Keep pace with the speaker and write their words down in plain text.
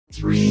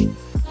3, 2, 1.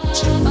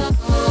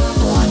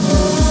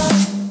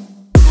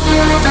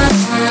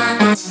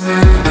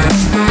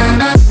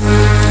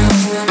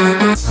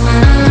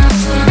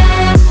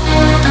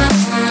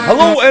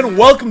 Hello and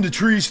welcome to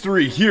Trees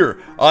 3 here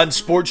on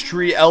Sports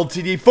Tree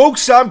Ltd.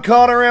 Folks, I'm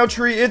Connor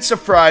Roundtree. It's a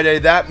Friday.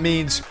 That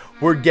means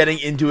we're getting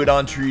into it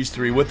on Trees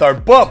 3 with our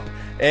bump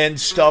and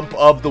stump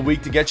of the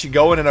week to get you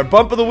going. And our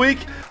bump of the week,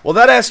 well,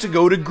 that has to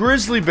go to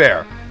Grizzly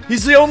Bear.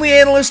 He's the only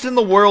analyst in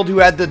the world who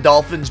had the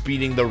Dolphins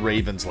beating the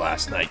Ravens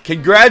last night.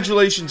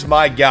 Congratulations,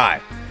 my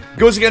guy.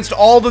 Goes against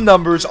all the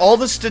numbers, all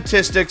the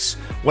statistics.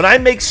 When I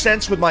make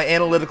sense with my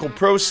analytical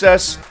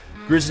process,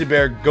 Grizzly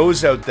Bear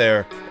goes out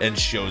there and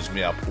shows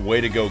me up. Way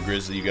to go,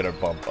 Grizzly. You got our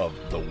bump of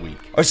the week.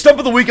 Our stump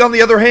of the week, on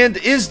the other hand,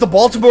 is the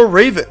Baltimore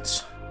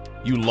Ravens.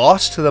 You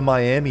lost to the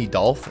Miami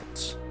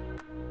Dolphins.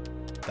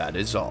 That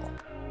is all.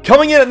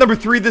 Coming in at number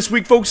 3 this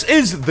week, folks,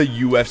 is the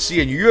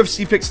UFC. And your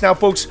UFC picks now,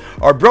 folks,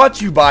 are brought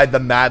to you by the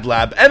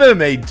MadLab,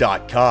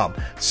 MMA.com.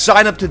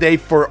 Sign up today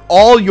for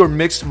all your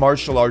mixed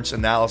martial arts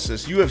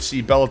analysis.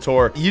 UFC,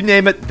 Bellator, you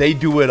name it, they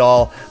do it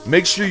all.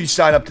 Make sure you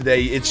sign up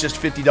today. It's just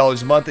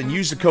 $50 a month. And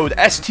use the code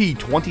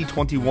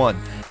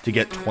ST2021 to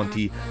get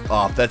 20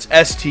 off. That's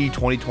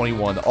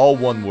ST2021, all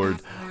one word,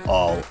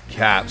 all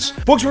caps.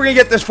 Folks, we're going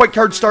to get this fight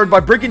card started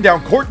by breaking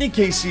down Courtney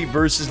Casey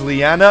versus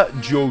Liana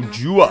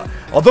Jojua.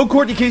 Although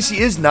Courtney Casey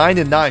is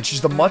 9-9,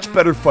 she's the much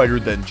better fighter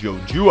than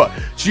Jojua.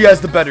 She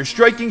has the better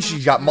striking,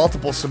 she's got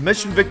multiple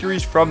submission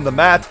victories from the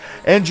mat,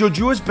 and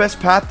Jojua's best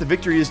path to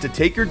victory is to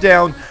take her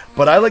down,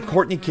 but I like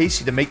Courtney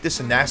Casey to make this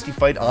a nasty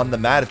fight on the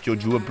mat if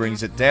Jojua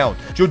brings it down.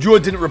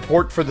 Jojua didn't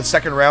report for the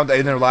second round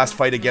in their last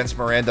fight against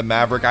Miranda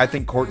Maverick. I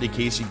think Courtney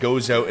Casey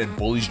goes out and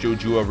bullies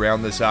Jojua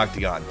around this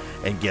octagon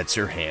and gets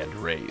her hand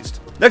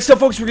raised. Next up,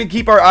 folks, we're going to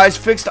keep our eyes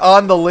fixed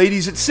on the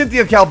ladies. It's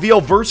Cynthia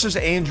Calvillo versus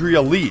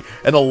Andrea Lee.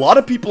 And a lot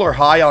of people are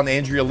high on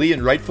Andrea Lee,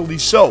 and rightfully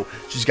so.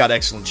 She's got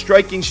excellent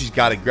striking. She's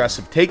got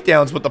aggressive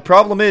takedowns. But the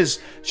problem is,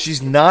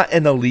 she's not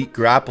an elite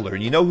grappler.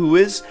 And you know who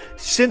is?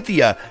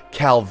 Cynthia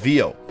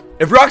Calvillo.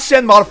 If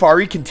Roxanne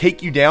Modafferi can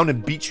take you down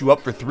and beat you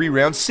up for 3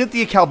 rounds,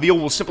 Cynthia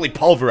Calvillo will simply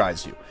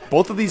pulverize you.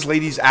 Both of these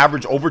ladies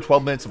average over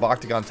 12 minutes of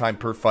octagon time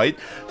per fight.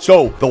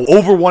 So the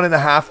over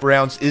 1.5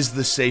 rounds is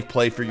the safe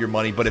play for your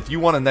money. But if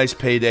you want a nice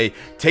payday,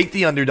 take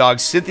the underdog,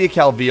 Cynthia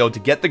Calvillo, to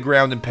get the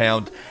ground and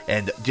pound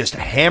and just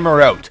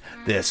hammer out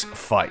this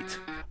fight.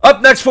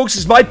 Up next, folks,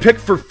 is my pick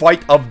for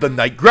fight of the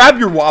night. Grab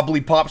your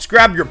wobbly pops,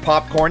 grab your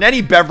popcorn,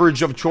 any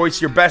beverage of choice,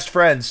 your best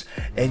friends,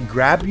 and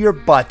grab your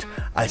butt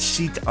a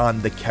seat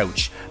on the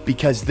couch,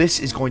 because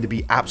this is going to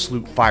be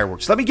absolute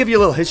fireworks. Let me give you a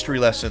little history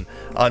lesson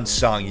on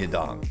Song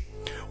Yadong.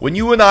 When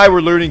you and I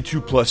were learning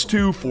 2 plus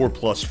 2, 4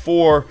 plus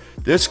 4,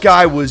 this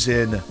guy was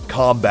in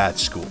combat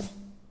school.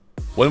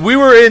 When we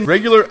were in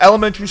regular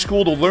elementary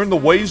school to learn the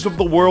ways of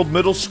the world,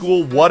 middle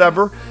school,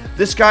 whatever,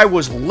 this guy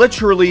was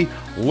literally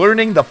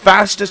learning the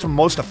fastest and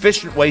most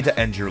efficient way to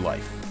end your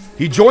life.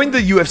 He joined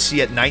the UFC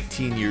at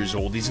 19 years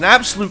old. He's an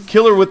absolute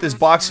killer with his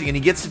boxing, and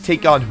he gets to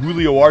take on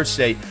Julio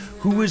Arce,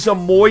 who is a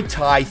Muay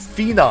Thai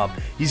phenom.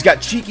 He's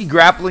got cheeky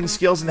grappling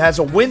skills and has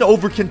a win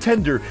over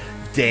contender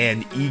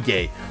Dan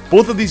Ige.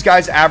 Both of these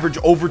guys average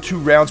over 2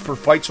 rounds per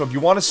fight, so if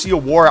you want to see a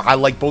war, I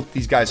like both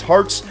these guys'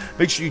 hearts.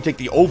 Make sure you take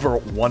the over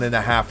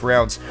 1.5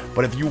 rounds.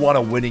 But if you want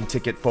a winning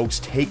ticket, folks,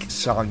 take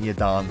Song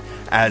Yadong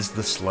as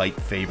the slight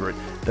favorite.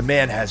 The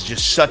man has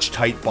just such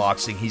tight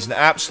boxing. He's an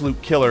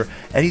absolute killer,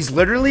 and he's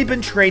literally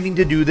been training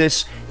to do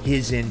this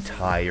his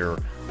entire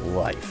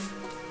life.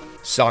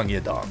 Song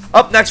Yadong.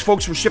 Up next,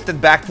 folks, we're shifting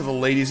back to the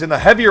ladies. In the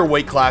heavier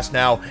weight class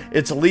now,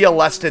 it's Leah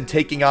Leston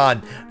taking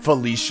on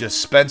Felicia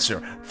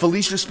Spencer.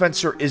 Felicia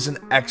Spencer is an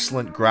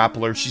excellent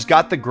grappler. She's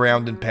got the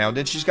ground and pound,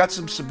 and she's got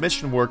some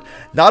submission work.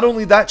 Not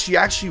only that, she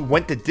actually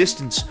went the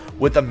distance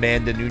with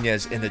Amanda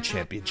Nunes in a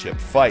championship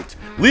fight.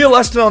 Leah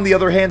Leston, on the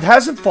other hand,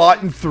 hasn't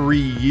fought in 3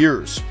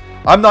 years.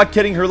 I'm not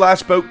kidding, her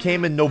last bout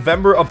came in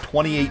November of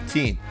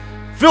 2018.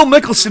 Phil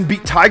Mickelson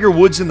beat Tiger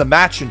Woods in the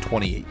match in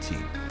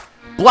 2018.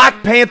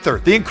 Black Panther,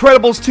 The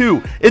Incredibles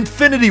 2,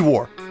 Infinity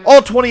War,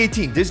 all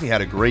 2018. Disney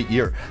had a great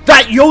year.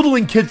 That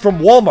yodeling kid from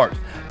Walmart,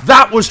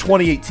 that was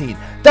 2018.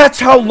 That's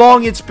how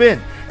long it's been.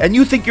 And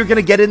you think you're going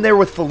to get in there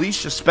with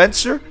Felicia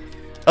Spencer?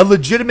 A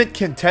legitimate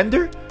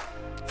contender?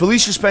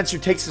 Felicia Spencer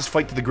takes this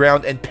fight to the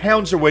ground and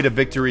pounds her way to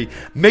victory.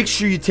 Make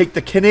sure you take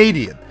the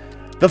Canadian,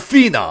 the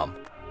phenom,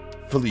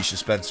 Felicia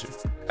Spencer.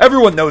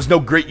 Everyone knows no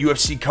great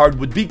UFC card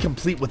would be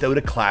complete without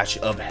a clash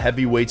of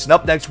heavyweights. And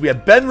up next, we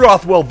have Ben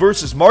Rothwell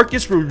versus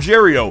Marcus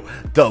Rogerio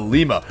de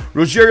Lima.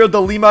 Rogerio de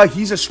Lima,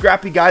 he's a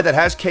scrappy guy that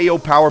has KO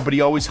power, but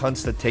he always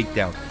hunts the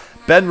takedown.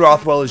 Ben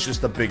Rothwell is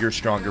just a bigger,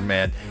 stronger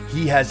man.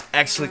 He has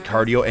excellent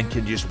cardio and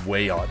can just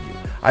weigh on you.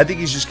 I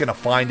think he's just going to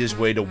find his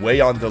way to weigh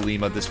on de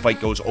Lima. This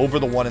fight goes over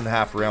the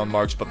 1.5 round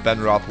marks, but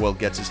Ben Rothwell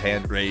gets his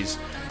hand raised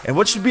and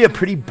what should be a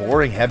pretty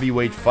boring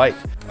heavyweight fight.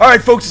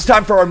 Alright folks, it's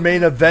time for our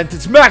main event.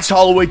 It's Max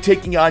Holloway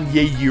taking on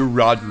Yair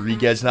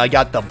Rodriguez, and I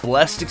got the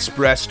Blessed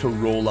Express to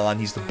roll on.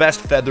 He's the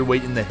best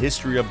featherweight in the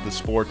history of the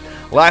sport.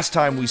 Last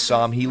time we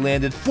saw him, he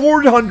landed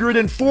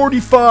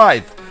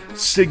 445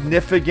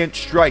 significant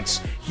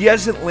strikes. He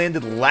hasn't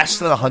landed less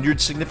than 100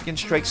 significant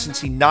strikes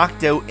since he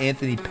knocked out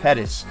Anthony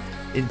Pettis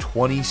in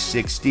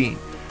 2016.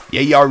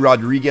 Yair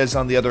Rodriguez,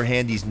 on the other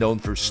hand, he's known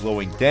for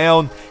slowing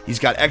down. He's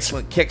got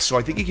excellent kicks, so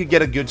I think he could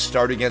get a good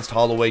start against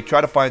Holloway, try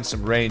to find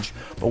some range.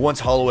 But once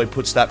Holloway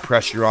puts that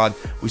pressure on,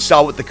 we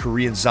saw what the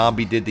Korean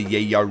Zombie did to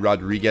Yair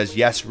Rodriguez.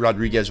 Yes,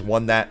 Rodriguez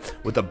won that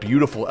with a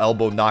beautiful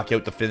elbow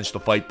knockout to finish the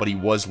fight, but he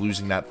was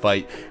losing that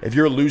fight. If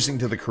you're losing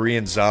to the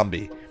Korean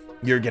Zombie,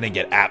 you're going to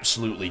get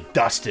absolutely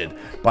dusted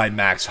by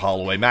Max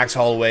Holloway. Max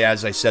Holloway,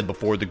 as I said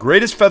before, the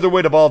greatest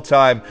featherweight of all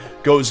time,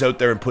 goes out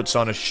there and puts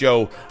on a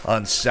show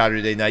on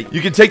Saturday night.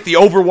 You can take the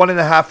over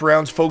 1.5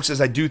 rounds, folks,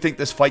 as I do think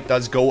this fight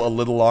does go a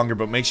little longer,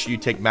 but make sure you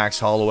take Max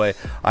Holloway.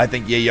 I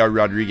think Yair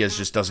Rodriguez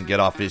just doesn't get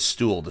off his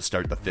stool to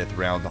start the 5th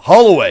round.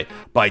 Holloway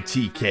by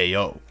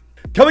TKO.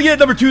 Coming in at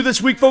number 2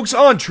 this week, folks,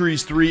 on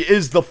Trees 3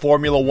 is the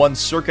Formula 1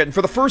 circuit, and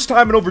for the first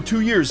time in over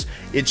 2 years,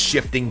 it's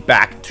shifting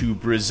back to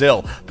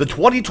Brazil. The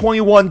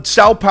 2021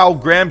 Sao Paulo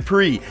Grand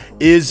Prix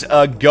is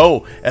a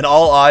go, and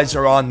all eyes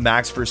are on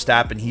Max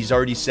Verstappen. He's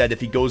already said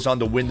if he goes on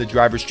to win the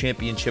Drivers'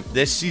 Championship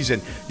this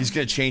season, he's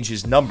going to change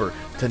his number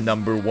to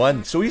number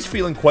 1. So he's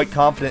feeling quite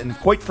confident, and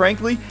quite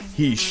frankly,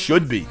 he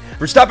should be.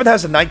 Verstappen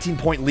has a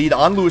 19-point lead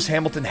on Lewis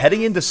Hamilton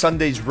heading into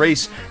Sunday's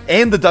race,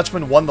 and the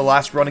Dutchman won the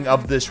last running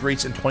of this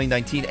race in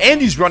 2019,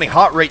 and he's running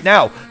hot right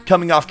now,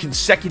 coming off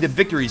consecutive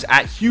victories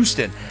at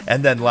Houston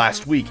and then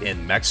last week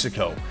in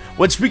Mexico.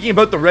 When speaking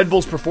about the Red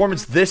Bull's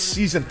performance this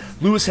season,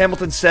 Lewis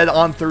Hamilton said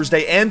on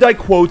Thursday, and I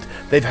quote,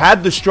 "They've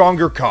had the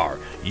stronger car.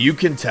 You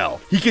can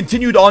tell." He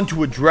continued on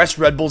to address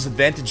Red Bull's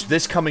advantage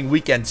this coming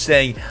weekend,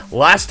 saying,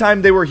 "Last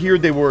time they were here,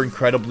 they were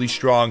incredibly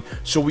strong,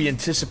 so we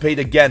anticipate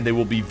again they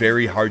will be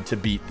very hard to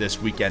beat this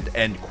weekend,"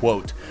 end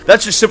quote.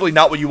 That's just simply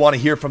not what you want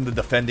to hear from the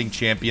defending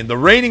champion, the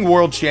reigning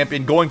world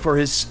champion, going for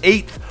his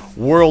 8th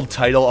world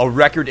title, a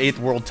record 8th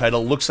world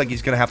title. Looks like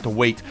he's going to have to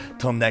wait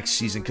till next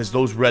season because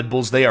those Red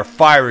Bulls, they are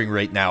firing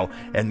right now,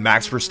 and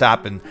Max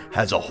Verstappen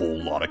has a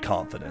whole lot of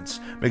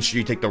confidence. Make sure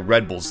you take the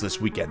Red Bulls this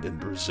weekend in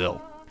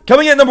Brazil.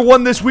 Coming in at number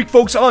 1 this week,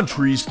 folks, on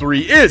Trees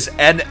 3 is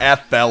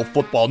NFL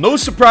football. No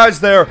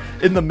surprise there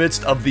in the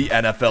midst of the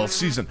NFL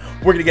season.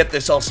 We're going to get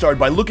this all started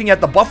by looking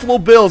at the Buffalo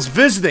Bills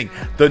visiting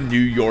the New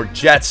York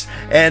Jets.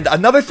 And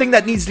another thing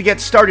that needs to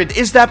get started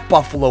is that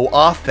Buffalo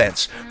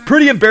offense.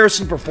 Pretty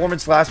embarrassing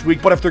performance last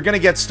week, but if they're going to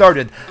get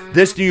started,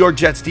 this New York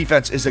Jets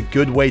defense is a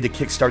good way to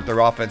kickstart their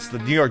offense. The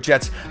New York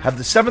Jets have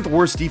the 7th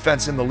worst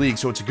defense in the league,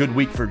 so it's a good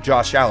week for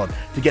Josh Allen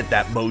to get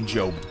that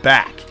mojo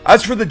back.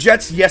 As for the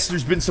Jets, yes,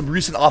 there's been some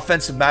recent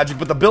offensive magic,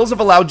 but the Bills have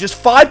allowed just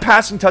 5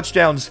 passing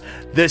touchdowns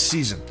this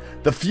season,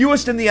 the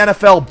fewest in the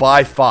NFL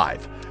by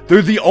 5.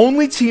 They're the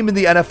only team in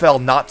the NFL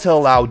not to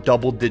allow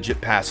double-digit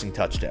passing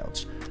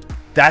touchdowns.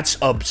 That's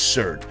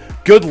absurd.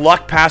 Good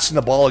luck passing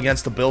the ball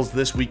against the Bills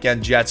this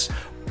weekend, Jets.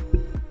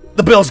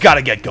 The Bills got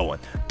to get going.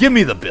 Give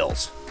me the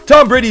Bills.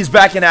 Tom Brady is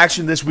back in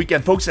action this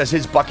weekend, folks, as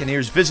his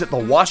Buccaneers visit the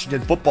Washington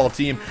football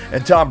team,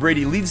 and Tom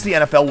Brady leads the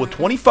NFL with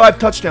 25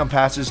 touchdown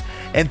passes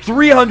and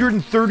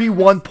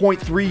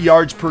 331.3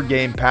 yards per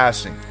game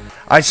passing.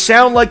 I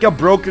sound like a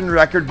broken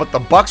record, but the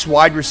Bucs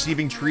wide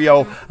receiving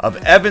trio of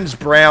Evans,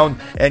 Brown,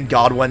 and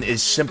Godwin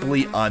is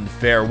simply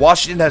unfair.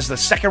 Washington has the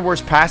 2nd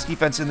worst pass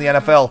defense in the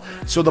NFL,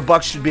 so the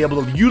Bucs should be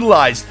able to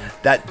utilize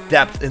that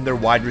depth in their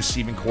wide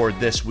receiving core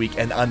this week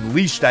and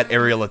unleash that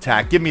aerial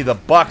attack. Give me the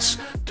Bucs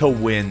to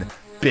win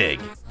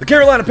big. The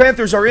Carolina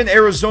Panthers are in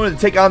Arizona to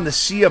take on the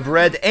Sea of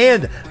Red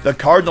and the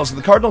Cardinals. And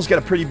the Cardinals get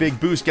a pretty big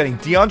boost getting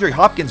DeAndre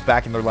Hopkins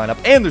back in their lineup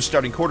and their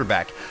starting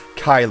quarterback,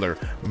 Kyler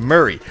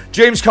Murray.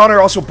 James Conner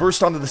also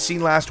burst onto the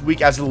scene last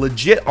week as a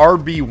legit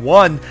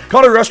RB1.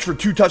 Conner rushed for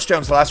 2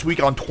 touchdowns last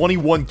week on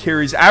 21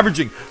 carries,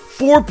 averaging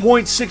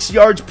 4.6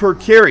 yards per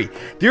carry.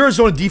 The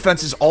Arizona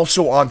defense is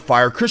also on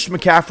fire. Christian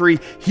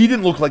McCaffrey, he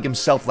didn't look like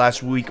himself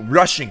last week,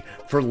 rushing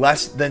for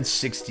less than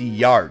 60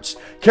 yards.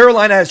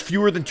 Carolina has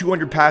fewer than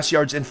 200 pass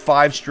yards in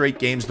 5 straight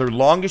games, their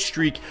longest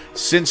streak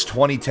since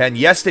 2010.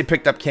 Yes, they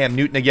picked up Cam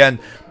Newton again,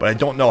 but I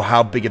don't know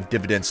how big of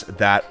dividends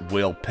that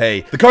will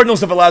pay. The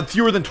Cardinals have allowed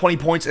fewer than 20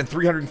 points and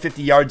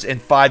 350 yards in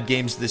 5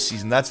 games this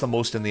season. That's the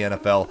most in the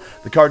NFL.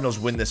 The Cardinals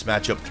win this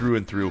matchup through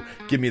and through.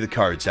 Give me the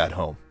Cards at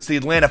home. It's the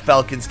Atlanta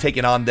Falcons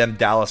taking on them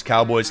Dallas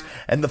Cowboys,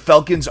 and the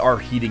Falcons are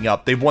heating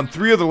up. They've won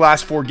 3 of their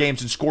last 4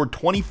 games and scored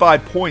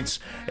 25 points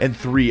in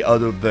 3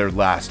 out of their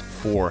last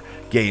 4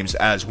 games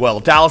as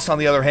well. Dallas, on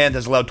the other hand,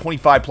 has allowed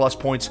 25 plus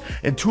points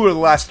in 2 of the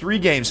last 3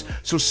 games,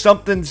 so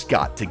something's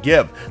got to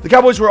give. The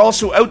Cowboys were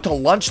also out to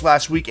lunch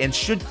last week and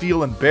should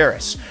feel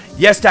embarrassed.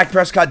 Yes, Dak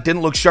Prescott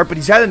didn't look sharp, but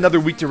he's had another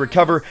week to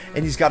recover,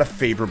 and he's got a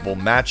favorable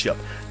matchup.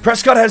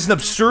 Prescott has an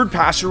absurd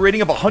passer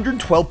rating of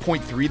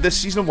 112.3 this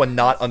season when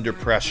not under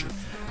pressure.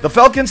 The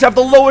Falcons have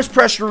the lowest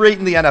pressure rate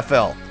in the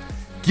NFL.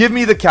 Give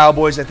me the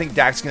Cowboys. I think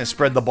Dak's going to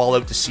spread the ball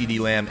out to CeeDee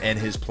Lamb and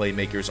his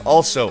playmakers.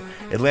 Also,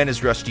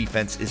 Atlanta's rush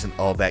defense isn't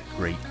all that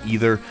great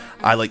either.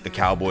 I like the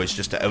Cowboys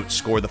just to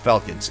outscore the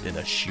Falcons in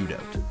a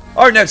shootout.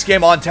 Our next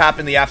game on tap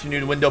in the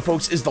afternoon window,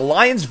 folks, is the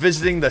Lions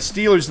visiting the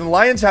Steelers. And the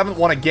Lions haven't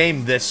won a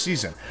game this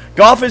season.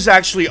 Goff is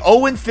actually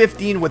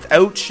 0-15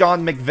 without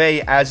Sean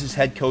McVay as his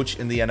head coach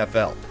in the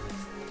NFL.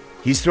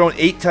 He's thrown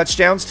 8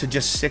 touchdowns to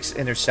just 6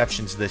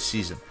 interceptions this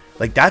season.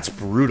 Like, that's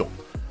brutal.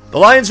 The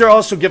Lions are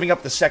also giving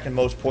up the second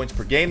most points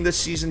per game this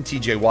season.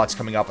 TJ Watt's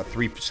coming off a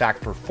 3-sack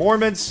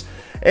performance.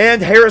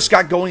 And Harris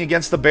got going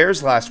against the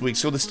Bears last week.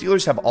 So the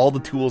Steelers have all the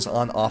tools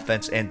on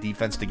offense and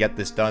defense to get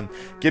this done.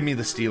 Give me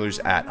the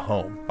Steelers at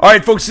home. All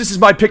right, folks, this is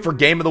my pick for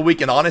game of the week.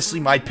 And honestly,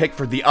 my pick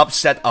for the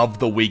upset of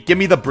the week. Give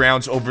me the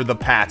Browns over the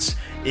Pats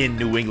in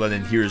New England.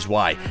 And here's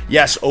why.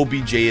 Yes,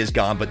 OBJ is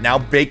gone. But now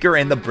Baker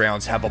and the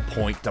Browns have a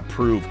point to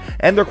prove.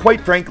 And they're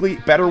quite frankly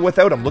better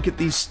without him. Look at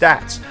these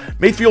stats.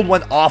 Mayfield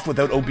went off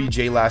without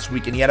OBJ last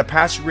week. And he had a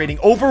passer rating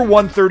over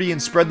 130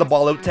 and spread the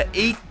ball out to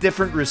 8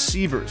 different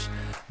receivers.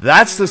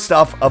 That's the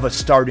stuff of a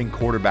starting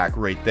quarterback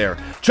right there.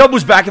 Chubb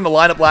was back in the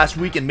lineup last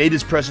week and made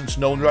his presence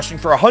known, rushing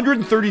for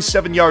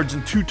 137 yards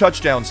and 2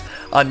 touchdowns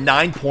on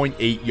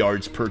 9.8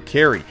 yards per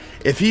carry.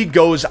 If he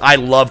goes, I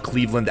love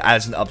Cleveland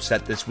as an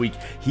upset this week.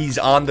 He's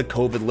on the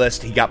COVID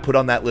list. He got put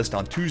on that list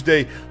on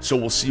Tuesday, so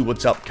we'll see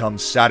what's up come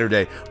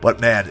Saturday. But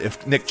man,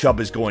 if Nick Chubb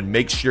is going,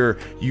 make sure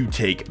you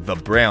take the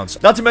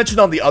Browns. Not to mention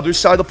on the other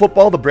side of the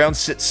football, the Browns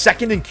sit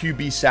second in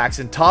QB sacks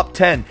and top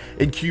 10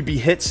 in QB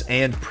hits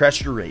and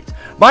pressure rate.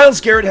 Myles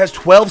Garrett has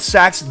 12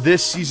 sacks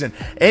this season,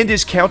 and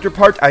his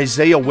counterpart,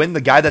 Isaiah Wynn,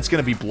 the guy that's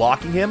going to be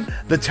blocking him,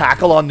 the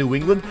tackle on New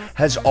England,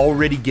 has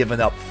already given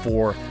up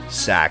 4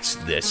 sacks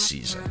this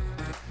season.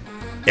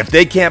 If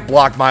they can't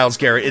block Myles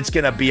Garrett, it's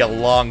going to be a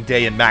long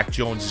day, and Mac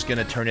Jones is going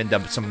to turn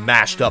into some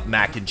mashed up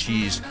mac and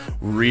cheese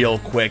real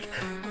quick.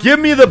 Give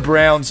me the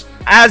Browns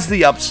as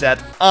the upset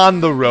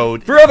on the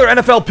road. For other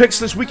NFL picks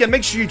this weekend,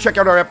 make sure you check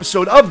out our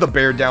episode of the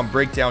Bear Down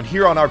Breakdown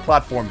here on our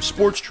platform,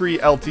 Sports Tree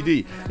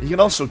Ltd. And you can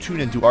also tune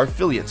into our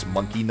affiliates,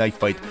 Monkey Knife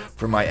Fight,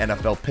 for my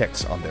NFL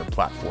picks on their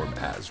platform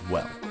as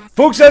well.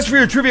 Folks, as for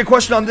your trivia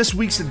question on this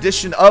week's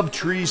edition of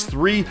Trees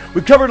 3,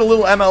 we've covered a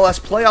little MLS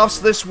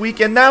playoffs this week,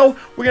 and now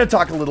we're going to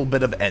talk a little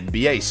bit of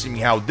NBA, seeing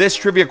how this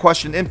trivia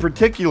question in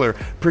particular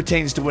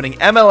pertains to winning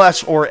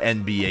MLS or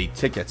NBA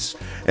tickets.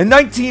 In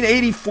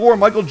 1984,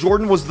 Michael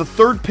Jordan was the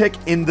 3rd pick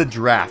in the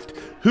draft.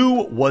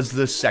 Who was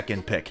the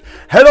 2nd pick?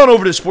 Head on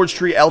over to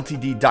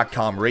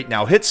SportsTreeLTD.com right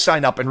now. Hit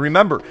sign up, and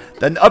remember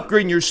that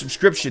upgrading your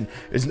subscription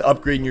is an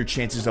upgrade in your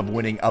chances of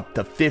winning up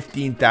to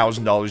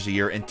 $15,000 a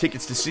year and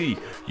tickets to see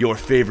your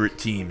favorite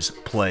teams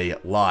play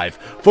live.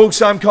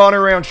 Folks, I'm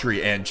Connor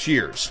Roundtree, and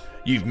cheers.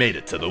 You've made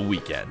it to the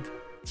weekend.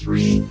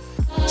 3,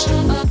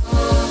 2,